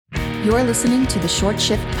You're listening to the Short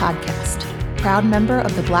Shift Podcast, proud member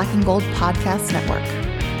of the Black and Gold Podcast Network.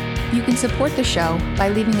 You can support the show by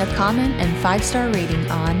leaving a comment and 5-star rating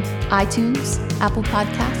on iTunes, Apple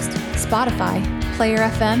Podcasts, Spotify, Player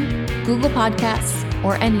FM, Google Podcasts,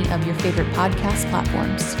 or any of your favorite podcast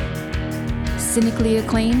platforms. Cynically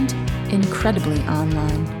acclaimed, incredibly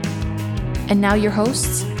online. And now your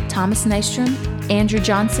hosts, Thomas Nystrom, Andrew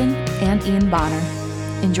Johnson, and Ian Bonner.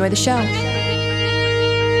 Enjoy the show.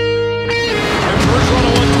 First one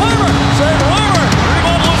on one-timer, save Weimer,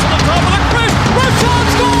 rebound loose on the top of the crease, first shot,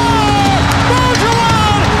 score!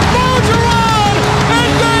 Bergeron! In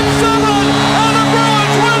Game 7, and the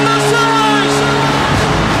Bruins win the series!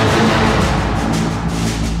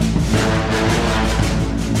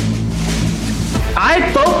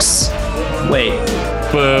 Hi, folks. Wait.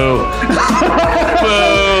 Boo.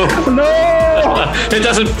 Boo. No. It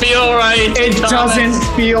doesn't feel right. It doesn't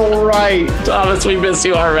feel right. Thomas, we miss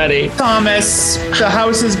you already. Thomas, the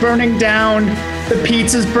house is burning down. The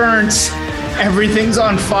pizza's burnt. Everything's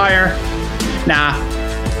on fire. Nah,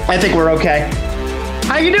 I think we're okay.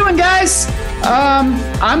 How you doing, guys?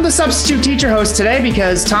 I'm the substitute teacher host today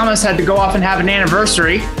because Thomas had to go off and have an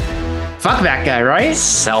anniversary. Fuck that guy, right?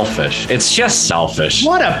 Selfish. It's just selfish.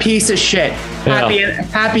 What a piece of shit. Yeah.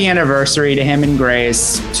 Happy anniversary to him and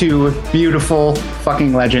Grace, two beautiful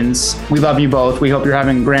fucking legends. We love you both. We hope you're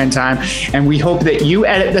having a grand time. And we hope that you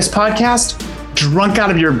edit this podcast drunk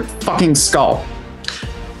out of your fucking skull.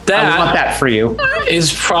 I want that for you.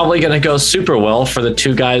 Is probably going to go super well for the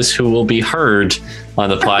two guys who will be heard on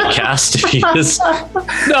the podcast. Because,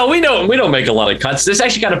 no, we don't make a lot of cuts. This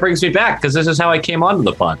actually kind of brings me back because this is how I came onto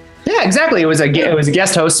the pod. Yeah, exactly. It was a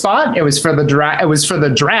guest host spot. It was for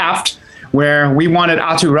the draft where we wanted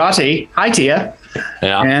Aturati. Hi, Tia.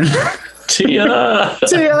 Yeah. And Tia.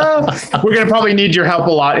 We're gonna probably need your help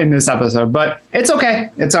a lot in this episode, but it's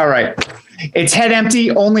okay. It's all right. It's head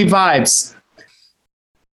empty, only vibes.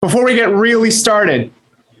 Before we get really started,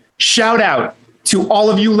 shout out to all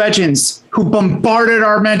of you legends who bombarded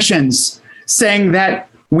our mentions saying that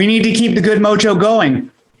we need to keep the good mojo going.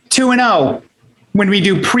 2-0. When we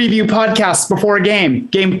do preview podcasts before a game.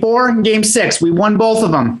 Game 4 and Game 6, we won both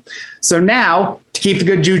of them. So now, to keep the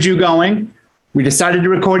good juju going, we decided to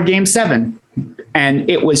record Game 7. And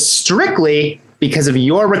it was strictly because of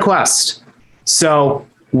your request. So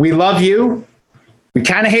we love you. We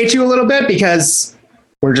kind of hate you a little bit because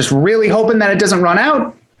we're just really hoping that it doesn't run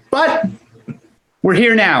out. But we're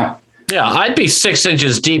here now. Yeah, I'd be 6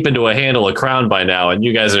 inches deep into a handle of Crown by now, and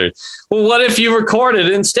you guys are, well, what if you recorded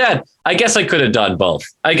instead? I guess I could have done both.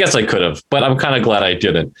 I guess I could have, but I'm kind of glad I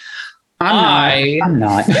didn't. I'm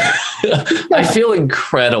not. I feel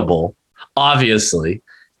incredible, obviously.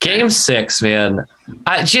 Game 6, man.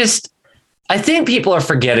 I think people are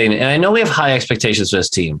forgetting, and I know we have high expectations for this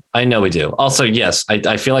team. I know we do. Also, yes,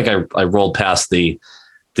 I feel like I rolled past the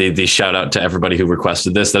shout out to everybody who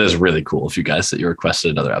requested this. That is really cool of you guys that you requested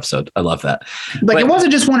another episode. I love that. Like, it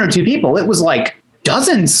wasn't just 1 or 2 people. It was like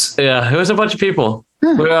dozens. Yeah, it was a bunch of people.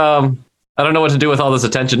 I don't know what to do with all this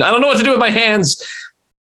attention. I don't know what to do with my hands.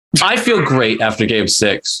 I feel great after Game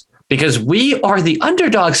 6 because we are the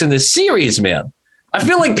underdogs in this series, man. I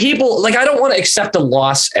feel like people, like, I don't want to accept a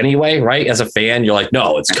loss anyway, right? As a fan, you're like,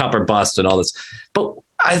 no, it's cup or bust and all this. But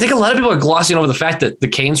I think a lot of people are glossing over the fact that the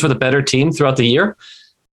Canes were the better team throughout the year.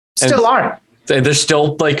 Still are. They're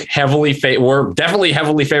still like we're definitely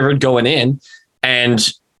heavily favored going in,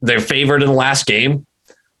 and they're favored in the last game.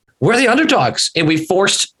 We're the underdogs, and we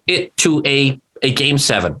forced it to a Game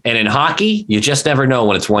 7. And in hockey, you just never know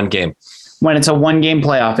when it's one game. When it's a 1-game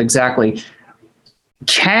playoff, exactly.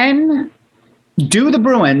 Do the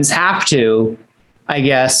Bruins have to, I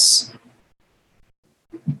guess,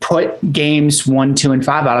 put games 1, 2, and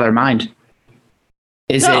 5 out of their mind?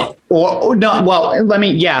 Is it or no? Well,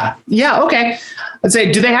 okay. Let's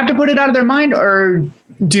say, do they have to put it out of their mind, or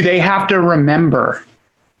do they have to remember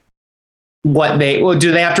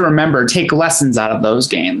do they have to remember, take lessons out of those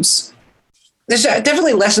games? There's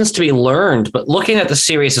definitely lessons to be learned, but looking at the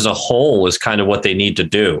series as a whole is kind of what they need to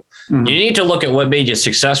do. Mm-hmm. You need to look at what made you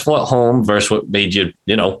successful at home versus what made you,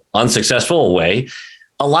 unsuccessful away.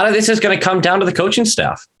 A lot of this is going to come down to the coaching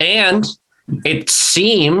staff, and it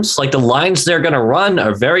seems like the lines they're going to run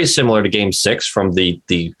are very similar to Game 6 from the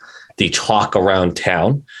talk around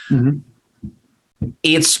town. Mm-hmm.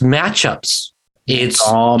 It's matchups. It's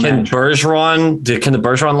can the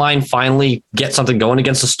Bergeron line finally get something going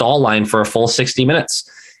against the Stahl line for a full 60 minutes?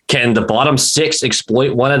 Can the bottom 6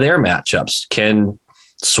 exploit one of their matchups? Can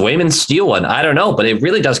Swayman steal one? I don't know, but it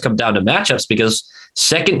really does come down to matchups because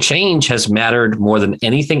second change has mattered more than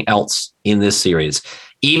anything else in this series.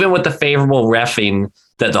 Even with the favorable reffing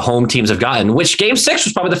that the home teams have gotten, which game 6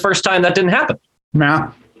 was probably the first time that didn't happen.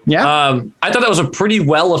 Yeah. I thought that was a pretty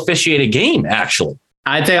well officiated game, actually.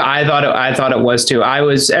 I thought it was too.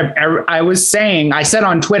 I said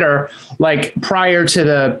on Twitter, like prior to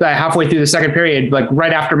the halfway through the second period, like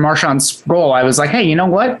right after Marchand's goal, I was like, hey, you know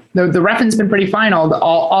what? The reffing's been pretty fine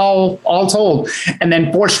all told. And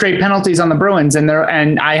then 4 straight penalties on the Bruins, and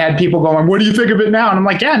I had people going, what do you think of it now? And I'm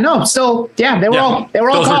like, yeah, no, still, yeah, they were all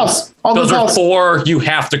calls. Those are 4 you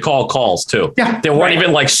have to call calls too. Yeah, they weren't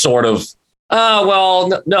even like sort of.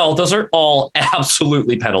 No, those are all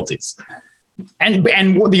absolutely penalties. And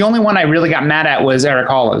the only one I really got mad at was Eric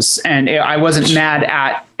Hollis, and I wasn't mad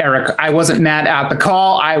at Eric. I wasn't mad at the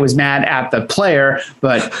call. I was mad at the player.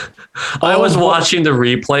 But I was watching the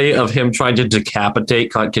replay of him trying to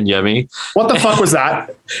decapitate Kotkaniemi. What the fuck was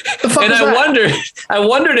that? I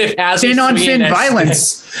wondered if as fin on fin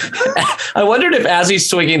violence. I wondered if as he's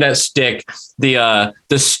swinging that stick, the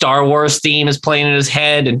Star Wars theme is playing in his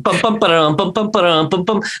head, and bum bum bum bum bum bum bum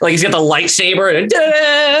bum, like he's got the lightsaber. And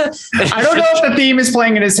I don't know if the theme is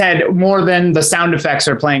playing in his head more than the sound effects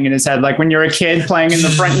are playing in his head, like when you're a kid playing in the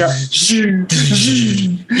front yard.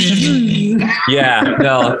 Yeah,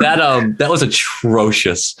 no, that was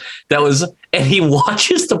atrocious. And he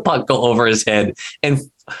watches the puck go over his head, and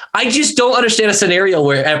I just don't understand a scenario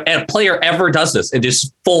where a player ever does this and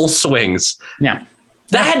just full swings. Yeah.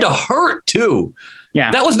 That had to hurt too.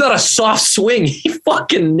 Yeah. That was not a soft swing. He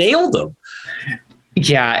fucking nailed him.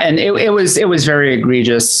 Yeah. And it was very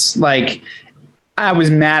egregious. Like, I was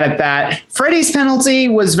mad at that. Freddie's penalty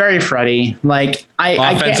was very Freddie. Like,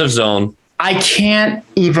 offensive zone. I can't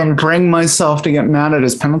even bring myself to get mad at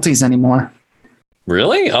his penalties anymore.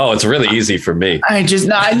 Really? Oh, it's really easy for me. It's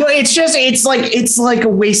like a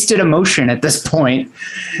wasted emotion at this point.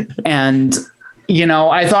 And,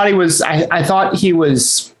 I thought he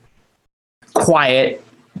was quiet,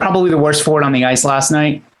 probably the worst forward on the ice last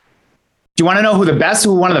night. Do you want to know who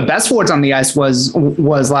one of the best forwards on the ice was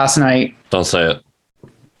last night? Don't say it.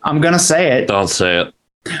 I'm going to say it. Don't say it.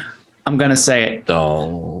 I'm going to say it.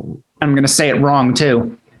 Don't. I'm going to say it wrong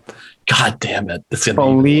too. God damn it. It's gonna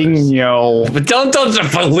Foligno. But don't say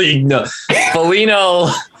Foligno. Foligno.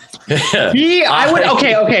 Okay.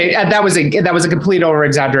 That was a complete over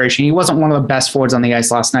exaggeration. He wasn't one of the best forwards on the ice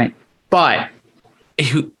last night, but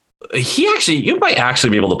you might actually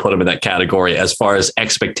be able to put him in that category as far as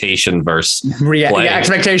expectation versus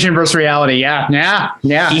expectation versus reality. Yeah.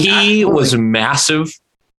 He was massive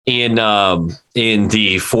in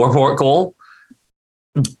the four-point goal.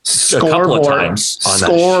 A couple of times on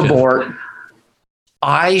scoreboard.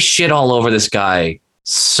 I shit all over this guy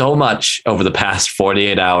so much over the past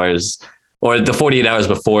 48 hours or the 48 hours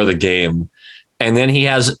before the game. And then he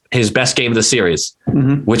has his best game of the series,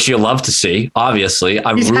 which you love to see. Obviously,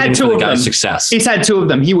 I'm rooting for the guy's success. He's had 2 of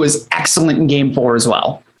them. He was excellent in game 4 as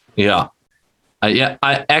well. Yeah.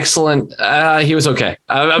 Excellent. He was okay.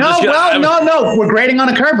 No. We're grading on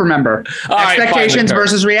a curve, remember. Expectations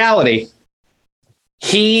versus reality.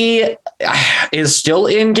 He is still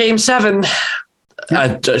in game 7.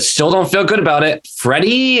 I still don't feel good about it.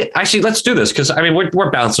 Freddie, actually, let's do this because we're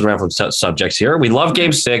bouncing around from subjects here. We love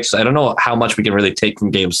game 6. I don't know how much we can really take from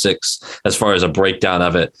game 6 as far as a breakdown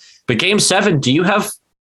of it. But game 7, do you have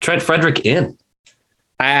Trent Frederick in?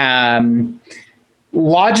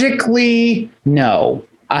 Logically, no.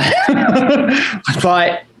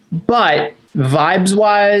 But vibes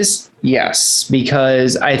wise, yes,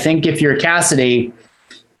 because I think if you're Cassidy,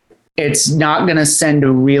 it's not going to send a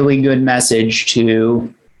really good message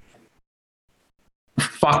to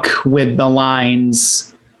fuck with the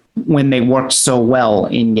lines when they worked so well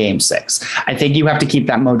in game 6. I think you have to keep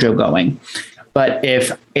that mojo going. But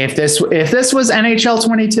if this was NHL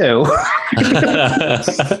 22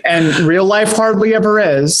 and real life hardly ever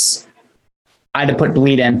is, I'd have put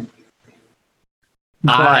Bleed in.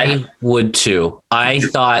 But I would too. I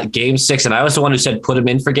thought game 6, and I was the one who said put him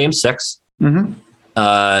in for game 6. Mm-hmm.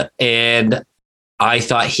 And I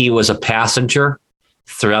thought he was a passenger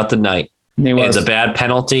throughout the night. It's a bad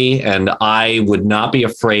penalty, and I would not be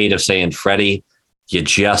afraid of saying, Freddie, you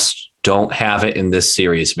just don't have it in this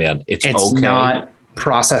series, man. It's okay. Not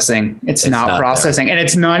processing. It's not processing. There. And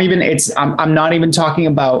it's not even, I'm not even talking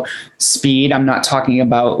about speed. I'm not talking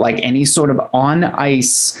about like any sort of on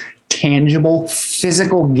ice, tangible,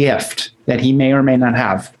 physical gift that he may or may not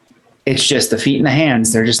have. It's just the feet and the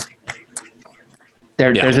hands. They're just,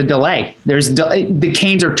 there's a delay. The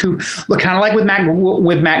Canes are too, look, kind of like with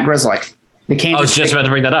Matt Grzelcyk. The Canes. I was just about to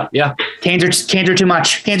bring that up. Yeah. Canes are too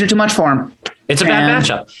much. Canes are too much for him. It's a bad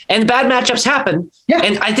matchup. And bad matchups happen. Yeah.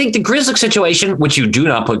 And I think the Grizz situation, which you do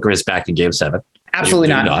not put Grizz back in game 7. Absolutely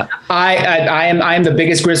not. I am the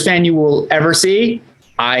biggest Grizz fan you will ever see.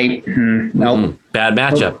 Nope. Bad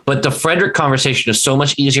matchup. But the Frederick conversation is so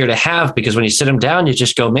much easier to have because when you sit him down, you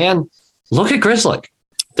just go, man, look at Grizzly.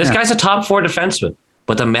 This guy's a top 4 defenseman,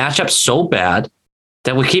 but the matchup's so bad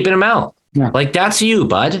that we're keeping him out. Yeah. Like, that's you,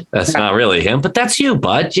 bud. That's not really him, but that's you,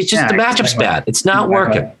 bud. It's just the matchup's bad. It's not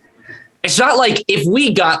working. It's not like if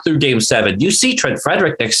we got through game 7, you see Trent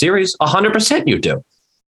Frederick next series, 100% you do.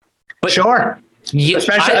 But sure.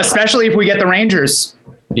 Especially if we get the Rangers.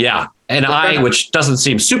 Yeah. And which doesn't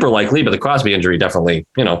seem super likely, but the Crosby injury definitely,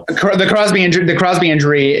 the Crosby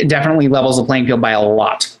injury definitely levels the playing field by a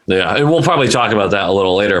lot. Yeah. And we'll probably talk about that a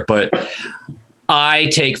little later, but I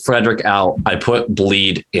take Frederick out. I put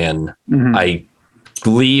Bleed in. Mm-hmm. I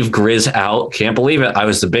leave Grizz out. Can't believe it. I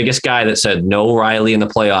was the biggest guy that said no Riley in the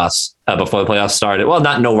playoffs before the playoffs started. Well,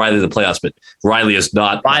 not no Riley in the playoffs, but Riley is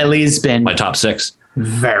not. Riley's been my top 6.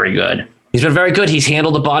 Very good. He's been very good. He's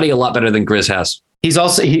handled the body a lot better than Grizz has.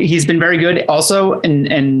 He's been very good also.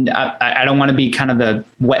 And I don't want to be kind of the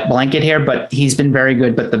wet blanket here, but he's been very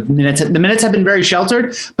good. But the minutes have been very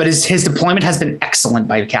sheltered, but his deployment has been excellent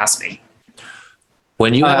by Cassidy.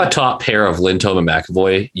 When you have a top pair of Lindholm and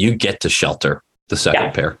McAvoy, you get to shelter the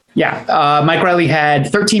second pair. Yeah. Mike Riley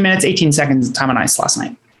had 13 minutes, 18 seconds time on ice last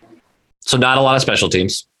night. So not a lot of special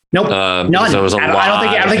teams. Nope. None. I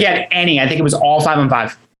don't think he had any. I think it was all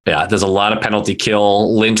 5-on-5. Yeah. There's a lot of penalty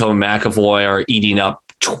kill. Lindholm and McAvoy are eating up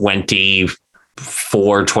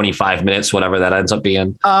 24, 25 minutes, whatever that ends up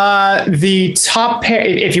being. The top pair,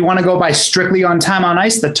 if you want to go by strictly on time on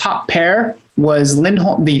ice, the top pair was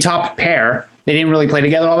Lindholm. The top pair, they didn't really play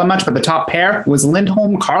together all that much, but the top pair was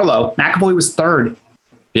Lindholm, Carlo. McAvoy was third.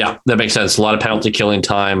 Yeah, that makes sense. A lot of penalty killing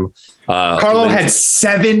time. Carlo had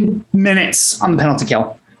 7 minutes on the penalty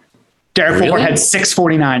kill. Derek Ford had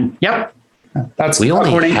 6:49. Yep. That's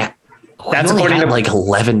according to like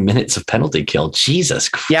 11 minutes of penalty kill. Jesus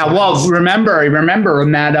Christ. Yeah, well, remember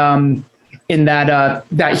in that that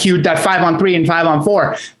 5-on-3 and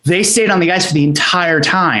 5-on-4, they stayed on the ice for the entire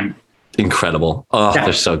time. Incredible. Oh,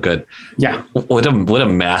 they're so good. Yeah. What a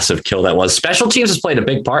massive kill that was. Special teams has played a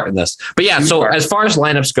big part in this. But yeah, so as far as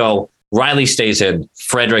lineups go, Riley stays in.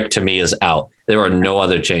 Frederick to me is out. There are no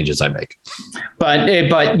other changes I make.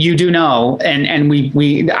 But you do know, and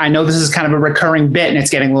I know this is kind of a recurring bit and it's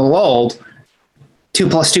getting a little old. 2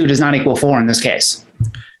 + 2 does not equal 4 in this case.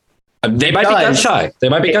 They might be gun shy. They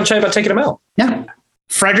might be gun shy about taking him out. Yeah.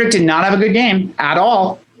 Frederick did not have a good game at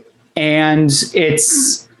all. And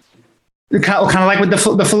it's kind of like with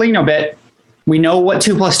the Foligno bit. We know what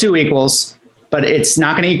 2 + 2 equals, but it's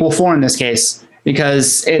not going to equal 4 in this case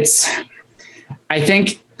because I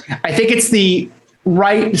think it's the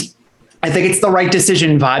right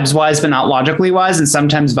decision vibes wise, but not logically wise. And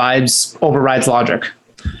sometimes vibes overrides logic.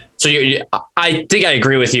 So I think I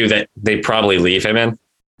agree with you that they probably leave him in.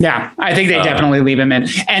 Yeah, I think they definitely leave him in.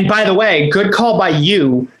 And by the way, good call by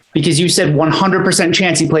you, because you said 100%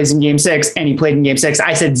 chance he plays in game 6 and he played in game 6.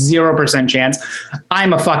 I said 0% chance.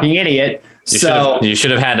 I'm a fucking idiot. You should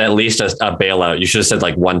have had at least a bailout. You should have said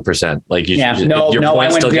like 1%. Like I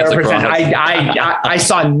went 0%. I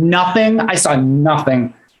saw nothing. I saw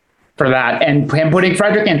nothing for that. And him putting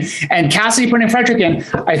Frederick in and Cassidy putting Frederick in,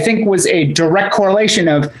 I think was a direct correlation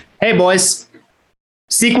of, hey boys,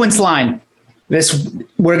 sequence line.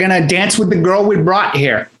 We're gonna dance with the girl we brought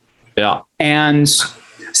here. Yeah. And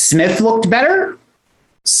Smith looked better.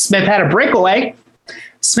 Smith had a breakaway.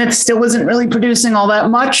 Smith still isn't really producing all that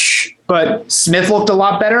much, but Smith looked a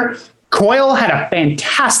lot better. Coyle had a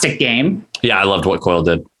fantastic game. Yeah, I loved what Coyle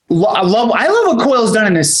did. I love what Coyle's done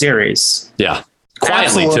in this series. Yeah.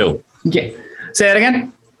 Quietly too. Yeah. Say that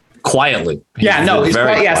again? Quietly. He's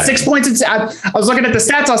 6 points. I was looking at the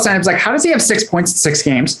stats last night. I was like, how does he have 6 points in 6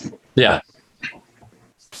 games? Yeah.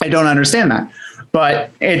 I don't understand that. But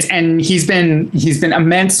he's been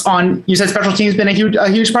immense on, you said special teams been a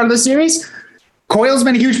huge part of the series. Coyle's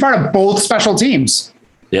been a huge part of both special teams.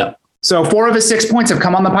 Yeah. So 4 of his 6 points have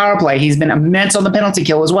come on the power play. He's been immense on the penalty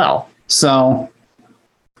kill as well. So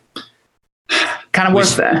kind of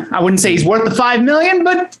worth that. I wouldn't say he's worth the $5 million,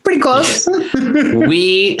 but pretty close.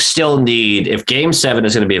 We still need, if game 7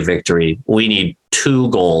 is going to be a victory, we need 2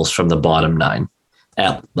 goals from the bottom 9.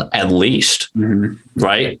 At least,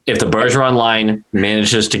 right? If the Bergeron line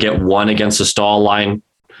manages to get 1 against the Stahl line,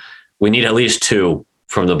 we need at least 2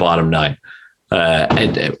 from the bottom 9.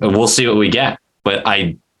 And we'll see what we get. But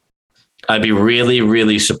I'd be really,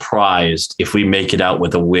 really surprised if we make it out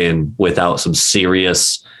with a win without some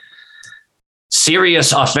serious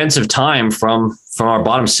offensive time from our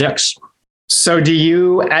bottom 6. So do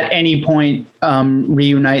you at any point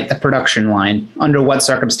reunite the production line? Under what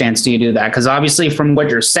circumstance do you do that? Because obviously from what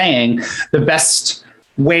you're saying, the best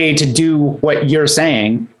way to do what you're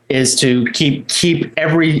saying is to keep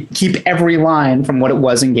every line from what it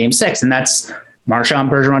was in Game 6. And that's Marchand,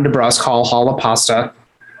 Bergeron, DeBrusque, Hall, Pasta,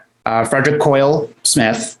 Frederick Coyle,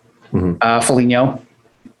 Smith, Foligno,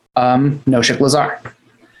 Noshik, Lazar.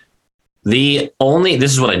 This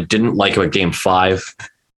is what I didn't like about Game 5.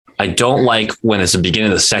 I don't like when it's the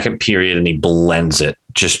beginning of the second period and he blends it,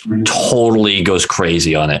 just totally goes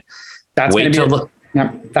crazy on it. That's going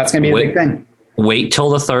to be a big thing. Wait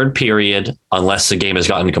till the third period, unless the game has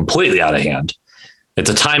gotten completely out of hand.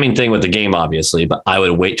 It's a timing thing with the game, obviously, but I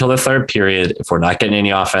would wait till the third period. If we're not getting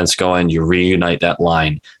any offense going, you reunite that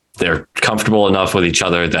line. They're comfortable enough with each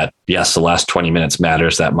other that, yes, the last 20 minutes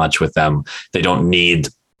matters that much with them. They don't need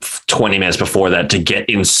 20 minutes before that to get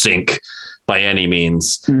in sync by any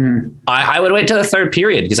means. I would wait till the third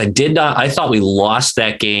period because I thought we lost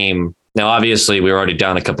that game. Now, obviously, we were already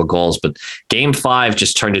down a couple goals, but Game 5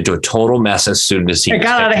 just turned into a total mess as soon as it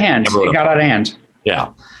got out of hand.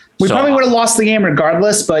 Yeah. We probably would have lost the game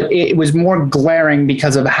regardless, but it was more glaring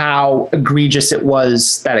because of how egregious it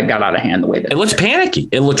was that it got out of hand the way that it looked panicky.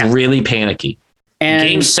 It looked really panicky. And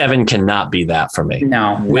Game 7 cannot be that for me.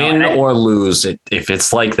 Win or lose. If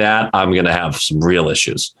it's like that, I'm going to have some real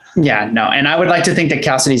issues. Yeah, no. And I would like to think that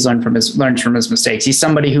Cassidy's learned from his mistakes. He's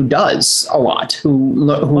somebody who does a lot, who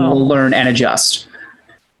will learn and adjust.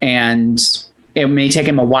 And it may take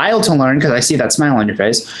him a while to learn because I see that smile on your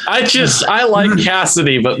face. I like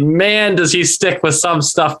Cassidy, but man, does he stick with some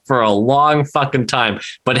stuff for a long fucking time.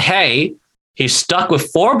 But hey, he stuck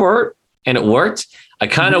with Forbort and it worked. I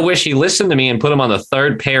kind of wish he listened to me and put him on the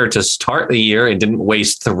third pair to start the year and didn't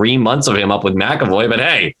waste 3 months of him up with McAvoy. But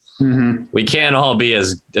hey, we can't all be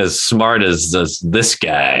as smart as this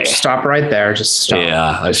guy. Stop right there. Just stop.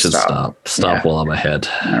 Yeah, I should stop. Stop while I'm ahead.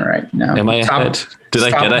 All right. No. Am I ahead? Did I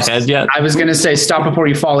get ahead yet? I was going to say stop before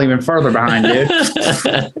you fall even further behind, dude.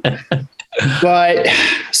 But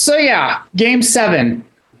so yeah, Game 7.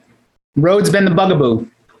 Road's been the bugaboo.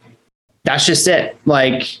 That's just it.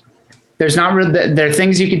 Like, there's not really, there are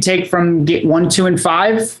things you can take from 1, 2, and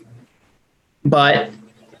 5, but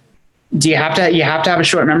you have to have a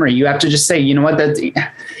short memory. You have to just say, you know what,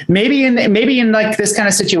 that maybe in like this kind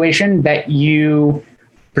of situation that you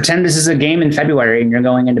pretend this is a game in February and you're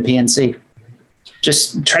going into PNC.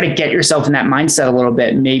 Just try to get yourself in that mindset a little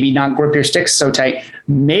bit. Maybe not grip your sticks so tight.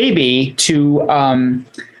 Maybe to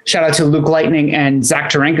shout out to Luke Lightning and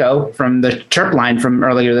Zach Tarenko from the Chirp line from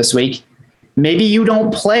earlier this week. Maybe you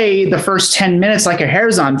don't play the first 10 minutes like your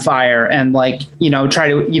hair's on fire and like, try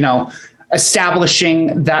to,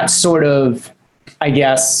 establishing that sort of, I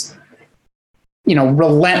guess,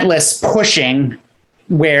 relentless pushing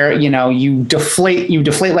where, you deflate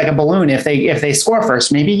like a balloon if they score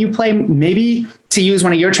first. Maybe to use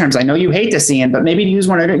one of your terms, I know you hate to see it, but maybe to use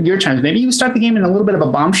one of your terms, maybe you start the game in a little bit of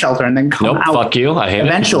a bomb shelter and then come out. Fuck you. I hate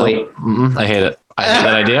eventually. it. Eventually. I hate it. I hate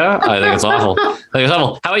that idea. I think it's awful.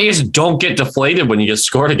 How about you just don't get deflated when you get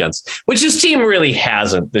scored against, which this team really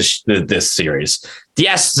hasn't this series.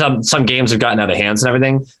 Yes, some games have gotten out of hands and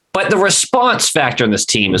everything, but the response factor in this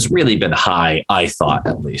team has really been high, I thought,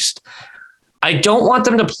 at least. I don't want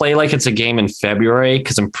them to play like it's a game in February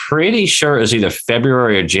because I'm pretty sure it was either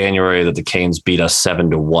February or January that the Canes beat us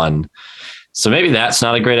 7-1. So maybe that's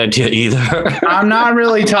not a great idea either. I'm not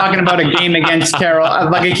really talking about a game against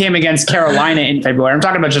like a game against Carolina in February. I'm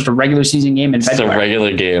talking about just a regular season game in February. It's a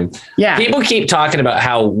regular game. Yeah. People keep talking about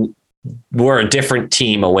how we're a different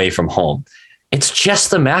team away from home. It's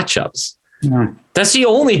just the matchups. Yeah. That's the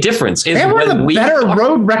only difference. They have one of the better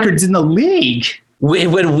road records in the league.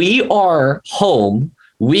 When we are home,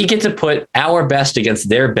 we get to put our best against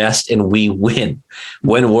their best and we win.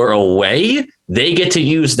 When we're away, they get to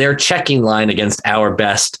use their checking line against our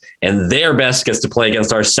best and their best gets to play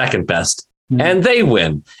against our second best and they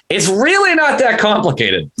win. It's really not that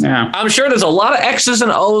complicated. Yeah. I'm sure there's a lot of X's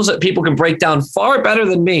and O's that people can break down far better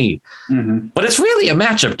than me, but it's really a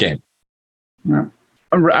matchup game. Yeah.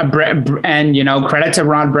 And, credit to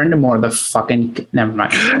Ron Brindamore, never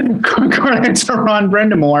mind. Credit to Ron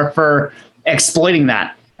Brindamore for exploiting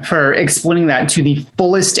that to the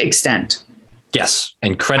fullest extent. Yes.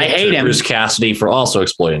 And credit to Bruce Cassidy for also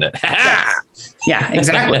exploiting it. Yeah,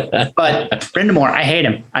 exactly. But Brindamore, I hate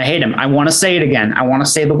him. I want to say it again. I want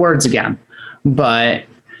to say the words again, but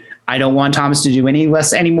I don't want Thomas to do any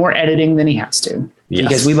more editing than he has to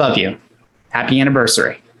because we love you. Happy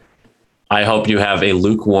anniversary. I hope you have a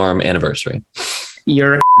lukewarm anniversary.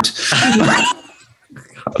 You're a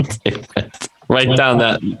Write down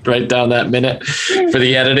that minute for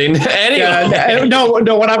the editing. Anyway. No.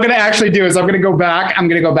 What I'm going to actually do is I'm going to go back. I'm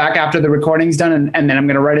going to go back after the recording's done, and then I'm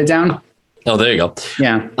going to write it down. Oh, there you go.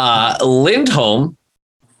 Yeah. Lindholm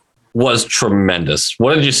was tremendous.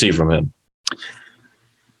 What did you see from him?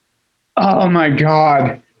 Oh my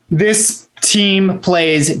God. This team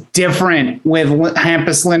plays different with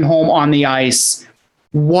Hampus Lindholm on the ice.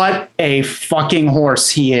 What a fucking horse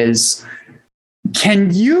he is. Can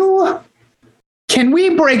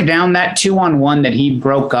we break down that 2-on-1 that he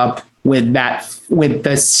broke up with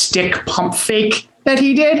the stick pump fake that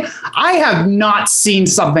he did? I have not seen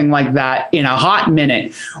something like that in a hot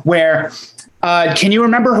minute where can you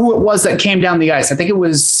remember who it was that came down the ice? I think it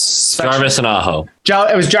was Jarvis and Aho.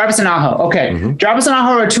 It was Jarvis and Aho. Okay. Mm-hmm. Jarvis and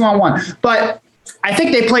Aho are 2-on-1, but I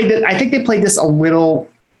think they played this a little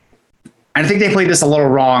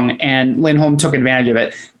wrong, and Lindholm took advantage of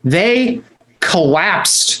it. They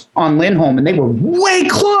collapsed on Lindholm, and they were way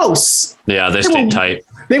close. Yeah, they stayed tight.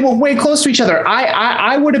 They were way close to each other.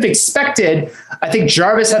 I would have expected, I think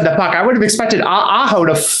Jarvis had the puck. I would have expected Aho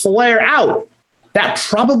to flare out. That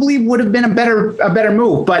probably would have been a better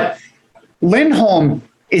move. But Lindholm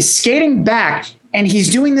is skating back, and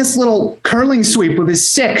he's doing this little curling sweep with his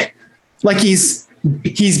stick, like he's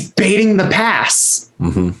baiting the pass.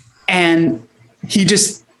 Mm-hmm. And he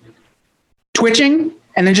just twitching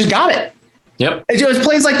and then just got it. Yep. It just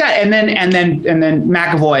plays like that. And then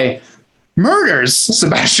McAvoy murders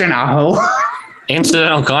Sebastian Aho.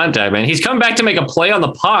 Incidental contact, man. He's come back to make a play on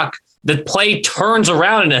the puck. The play turns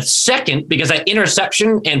around in a second because that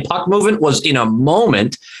interception and puck movement was in a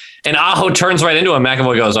moment. And Aho turns right into him.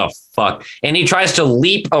 McAvoy goes, oh, fuck. And he tries to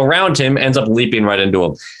leap around him, ends up leaping right into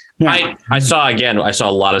him. Yeah. I saw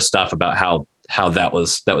a lot of stuff about how that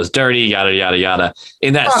was dirty, yada, yada, yada.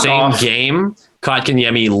 In that game,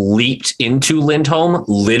 Kotkaniemi leaped into Lindholm,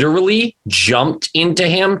 literally jumped into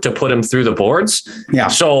him to put him through the boards. Yeah.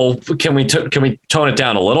 So can we tone it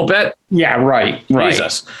down a little bit? Yeah, right.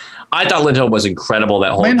 Jesus. I thought Lindholm was incredible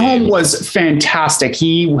that whole game. Lindholm was fantastic.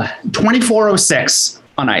 He 24:06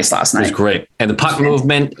 on ice last night. It was great. And the puck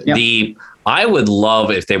movement, yep. I would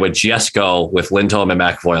love if they would just go with Lindholm and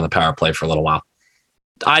McAvoy on the power play for a little while.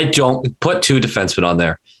 I don't put two defensemen on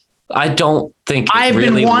there. I don't think I've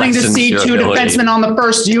been wanting to see two defensemen on the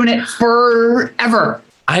first unit forever.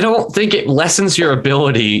 I don't think it lessens your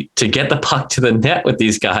ability to get the puck to the net with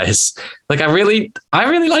these guys. Like I really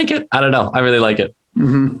like it. I don't know. I really like it.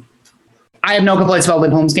 Mm-hmm. I have no complaints about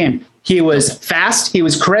Lindholm's game. He was fast. He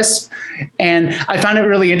was crisp. And I found it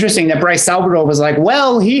really interesting that Bryce Salvador was like,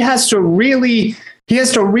 well, he has to really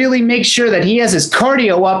make sure that he has his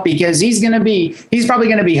cardio up because he's probably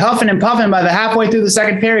going to be huffing and puffing by the halfway through the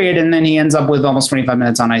second period. And then he ends up with almost 25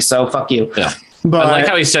 minutes on ice. So fuck you. Yeah. But I like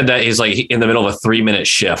how he said that he's like in the middle of a 3-minute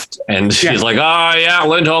shift and he's like, oh yeah,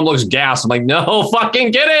 Lindholm looks gassed. I'm like, no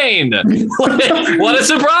fucking kidding. What a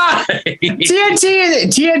surprise.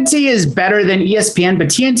 TNT is better than ESPN, but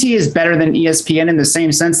TNT is better than ESPN in the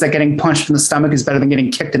same sense that getting punched in the stomach is better than getting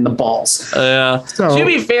kicked in the balls. To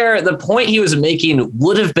be fair, the point he was making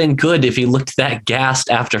would have been good if he looked that gassed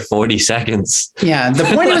after 40 seconds. Yeah. The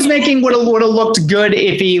point he was making would have looked good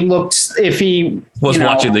if he was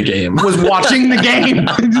watching the game. Was watching the game.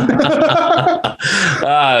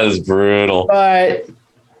 That is brutal.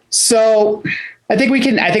 So I think we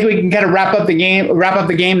can kind of wrap up the game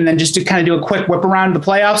and then just to kind of do a quick whip around the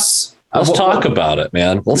playoffs. Let's talk about it,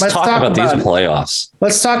 man. Let's talk about these playoffs.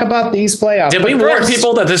 Let's talk about these playoffs. Did we warn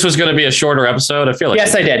people that this was going to be a shorter episode? I feel like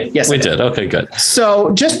yes, I did. Yes, we did. Okay, good.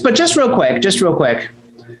 So just real quick.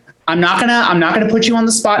 I'm not gonna put you on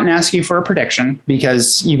the spot and ask you for a prediction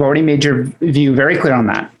because you've already made your view very clear on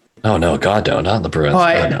that. Oh no, God no, not the Bruins.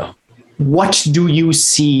 But no. What do you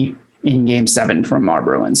see in Game 7 from our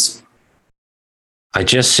Bruins? I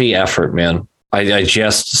just see effort, man. I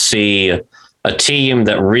just see a team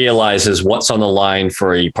that realizes what's on the line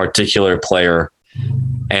for a particular player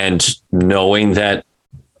and knowing that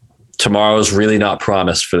tomorrow's really not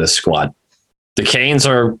promised for this squad. The Canes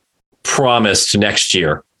are promised next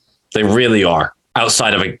year. They really are,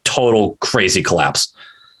 outside of a total crazy collapse.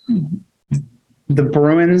 The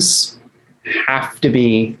Bruins have to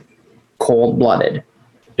be cold-blooded.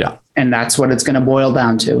 Yeah. And that's what it's going to boil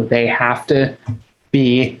down to. They have to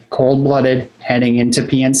be cold-blooded heading into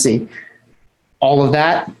PNC. All of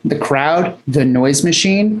that, the crowd, the noise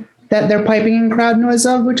machine that they're piping in crowd noise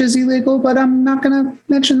of, which is illegal, but I'm not going to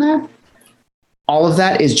mention that. All of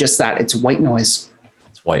that is just that. It's white noise.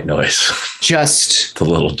 White noise. Just the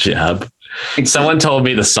little jab. Exactly. Someone told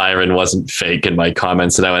me the siren wasn't fake in my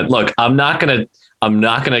comments, and I went, look, I'm not gonna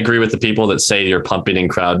agree with the people that say you're pumping in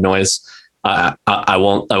crowd noise, I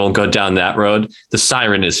won't go down that road. The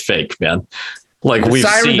siren is fake, man. Like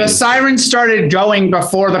the siren started going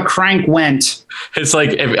before the crank went. It's like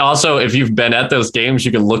if you've been at those games,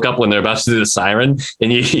 you can look up when they're about to do the siren,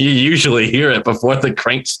 and you usually hear it before the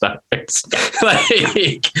crank starts. Like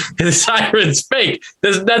the siren's fake.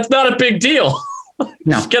 That's not a big deal. No,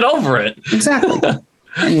 just get over it. Exactly.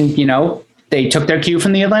 And they took their cue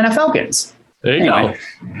from the Atlanta Falcons. There you go.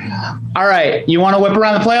 All right, you want to whip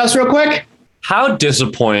around the playoffs real quick? How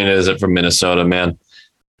disappointing is it for Minnesota, man?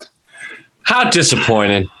 How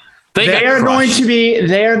disappointing. They are going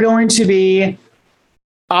to be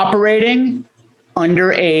operating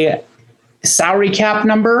under a salary cap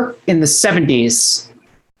number in the 70s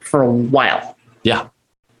for a while. Yeah.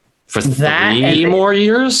 For 3 more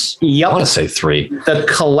years? Yep. I want to say 3.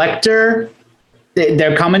 The collector,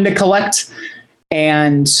 they're coming to collect.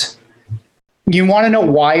 And you want to know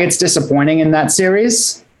why it's disappointing in that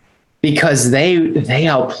series? Because they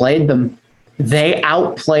outplayed them. They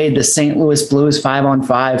outplayed the St. Louis Blues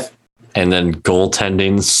 5-on-5. And then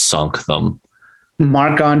goaltending sunk them.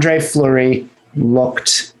 Marc-Andre Fleury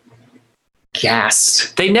looked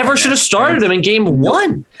gassed. They never should have started him in game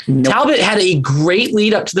 1. Nope. Talbot had a great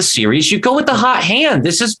lead up to the series. You go with the hot hand.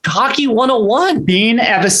 This is hockey 101. Dean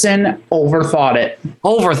Evison overthought it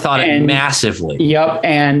massively. Yep.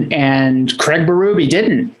 And Craig Berube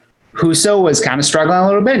didn't. Husso was kind of struggling a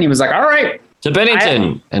little bit, and he was like, all right. To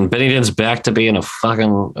Bennington. And Bennington's back to being a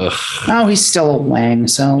fucking... Oh, he's still a wing.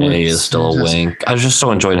 So yeah, he is still a wing. I was just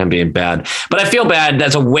so enjoying him being bad. But I feel bad.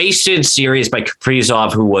 That's a wasted series by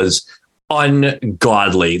Kaprizov, who was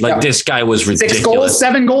ungodly. Like, this guy was ridiculous.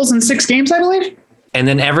 7 goals in 6 games, I believe. And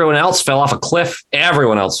then everyone else fell off a cliff.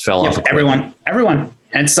 Everyone else fell off a cliff. Everyone.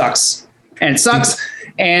 And it sucks.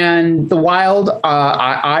 And the Wild,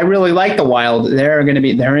 I really like the Wild. They're going to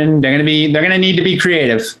need to be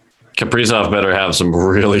creative. Kaprizov better have some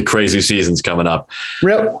really crazy seasons coming up.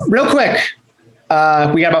 Real quick.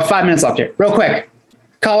 We got about 5 minutes left here. Real quick.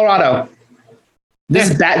 Colorado. This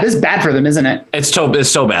is bad for them, isn't it? It's so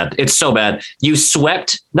bad. It's so bad. You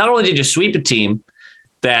swept. Not only did you sweep a team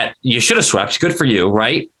that you should have swept, good for you,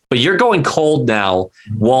 right? But you're going cold now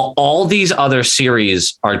while all these other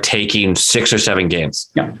series are taking 6 or 7 games.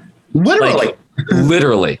 Yeah.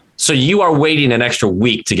 Literally. So you are waiting an extra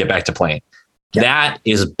week to get back to playing. Yeah. That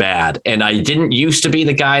is bad. And I didn't used to be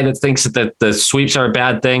the guy that thinks that the sweeps are a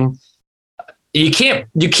bad thing. You can't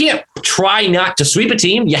try not to sweep a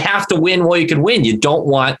team. You have to win while you can win. You don't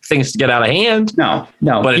want things to get out of hand. No.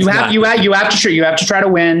 But you have to try to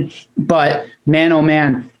win. But man, oh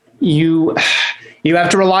man, you have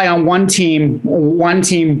to rely on one team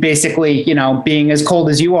basically, being as cold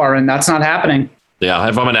as you are, and that's not happening. Yeah,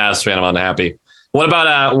 if I'm an Avs fan, I'm unhappy. What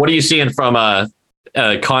about what are you seeing from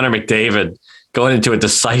Connor McDavid going into a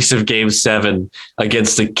decisive Game 7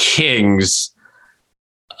 against the Kings?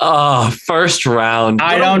 First round.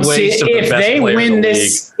 I don't see if they win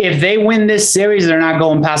this. If they win this series, they're not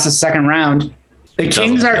going past the second round. The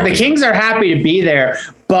Kings are happy to be there,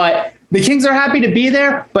 but they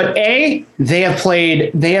have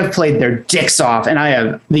played their dicks off, and I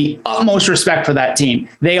have the utmost respect for that team.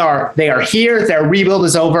 They are here. Their rebuild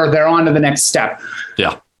is over. They're on to the next step.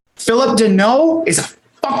 Yeah. Philip Deneau is a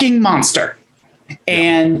fucking monster,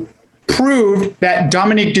 and proved that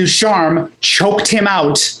Dominique Ducharme choked him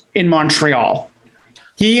out in Montreal.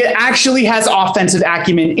 He actually has offensive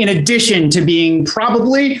acumen in addition to being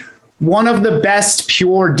probably one of the best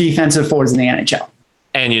pure defensive forwards in the NHL.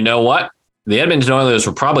 And you know what? The Edmonton Oilers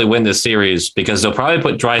will probably win this series because they'll probably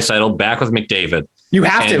put Draisaitl back with McDavid. You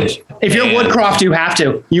have to. If you're Woodcroft, you have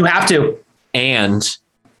to. You have to. And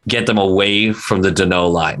get them away from the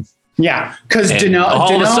Deneau line. Yeah, because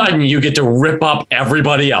all of a sudden you get to rip up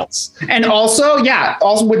everybody else. Also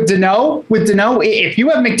with Deneau, if you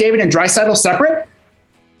have McDavid and Draisaitl separate,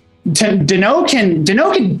 Deneau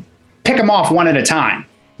can pick them off one at a time.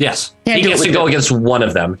 Yes, he gets to go against one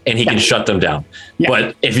of them, and he can shut them down. Yeah.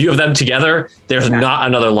 But if you have them together, there's not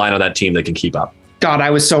another line on that team that can keep up. God, I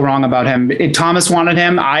was so wrong about him. Thomas wanted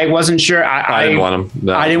him. I wasn't sure. I didn't want him.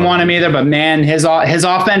 I didn't want him either. But man, his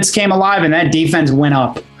offense came alive, and that defense went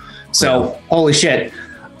up. So, holy shit.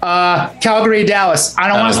 Calgary, Dallas. I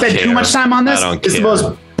don't want to spend too much time on this. It's the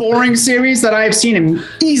most boring series that I've seen in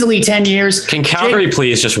easily 10 years. Can Calgary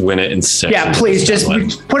please just win it in 6? Yeah, please. Just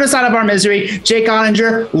put us out of our misery. Jake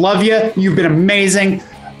Ottinger, love you. You've been amazing.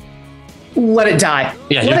 Let it die.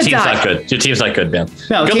 Yeah, your team's not good. Your team's not good, man.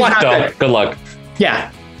 No, good luck, though. Good luck.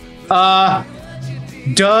 Yeah.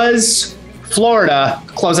 Does Florida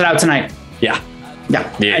close it out tonight? Yeah.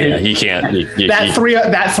 Yeah, he can't. That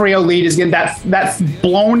 3-0 lead is going that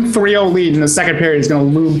blown 3-0 lead in the second period is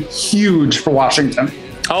going to loom huge for Washington.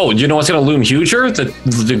 Oh, you know what's going to loom huger?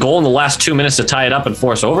 The goal in the last 2 minutes to tie it up and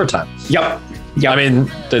force overtime. Yep. I mean,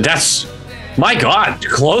 that's, my God,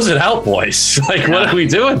 close it out, boys. Like, what are we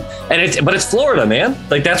doing? But it's Florida, man.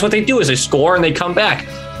 Like, that's what they do is they score and they come back.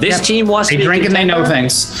 This team wants to be drink and they know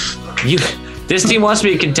things. This team wants to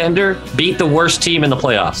be a contender, beat the worst team in the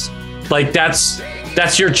playoffs. Like, that's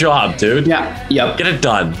your job, dude. Yeah. Yep. Get it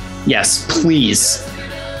done. Yes, please.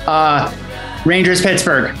 Rangers,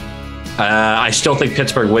 Pittsburgh. I still think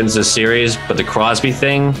Pittsburgh wins this series, but the Crosby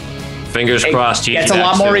thing, fingers crossed. It's a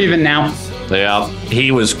lot more even now. Yeah,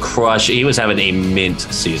 he was crushed. He was having a mint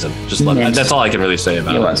season. That's all I can really say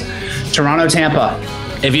about it. Toronto, Tampa.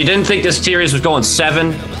 If you didn't think this series was going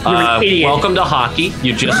 7, welcome to hockey.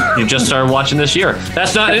 You just started watching this year.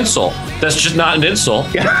 That's not an insult. That's just not an insult.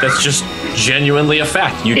 That's just genuinely a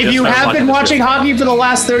fact. If you have been watching hockey for the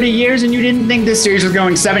last 30 years and you didn't think this series was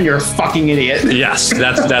going 7, you're a fucking idiot. Yes,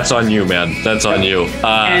 that's on you, man. That's on you.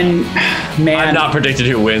 And man, I'm not predicting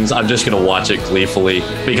who wins. I'm just gonna watch it gleefully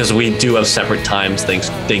because we do have separate times. Thank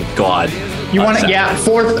God. You want it? Yeah,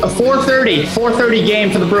 4:30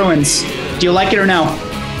 game for the Bruins. Do you like it or no?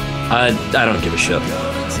 I don't give a shit.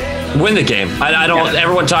 Win the game. I don't.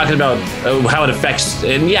 Everyone talking about how it affects,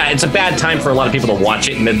 and yeah, it's a bad time for a lot of people to watch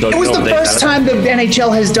it. It was the first time the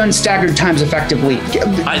NHL has done staggered times effectively.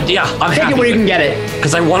 I'm take happy it where you can get it.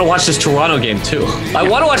 Because I want to watch this Toronto game too. I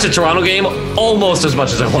want to watch the Toronto game almost as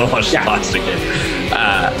much as I want to watch the Boston game.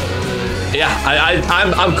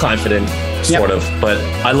 I'm confident, sort of, but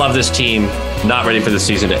I love this team. Not ready for the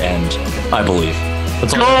season to end. I believe.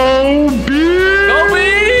 That's all. Go Bees! Go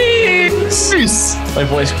Bees! My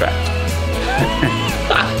voice cracked.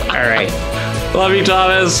 All right. Love you,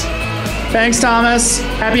 Thomas. Thanks, Thomas.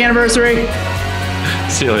 Happy anniversary.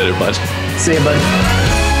 See you later, bud. See you, bud.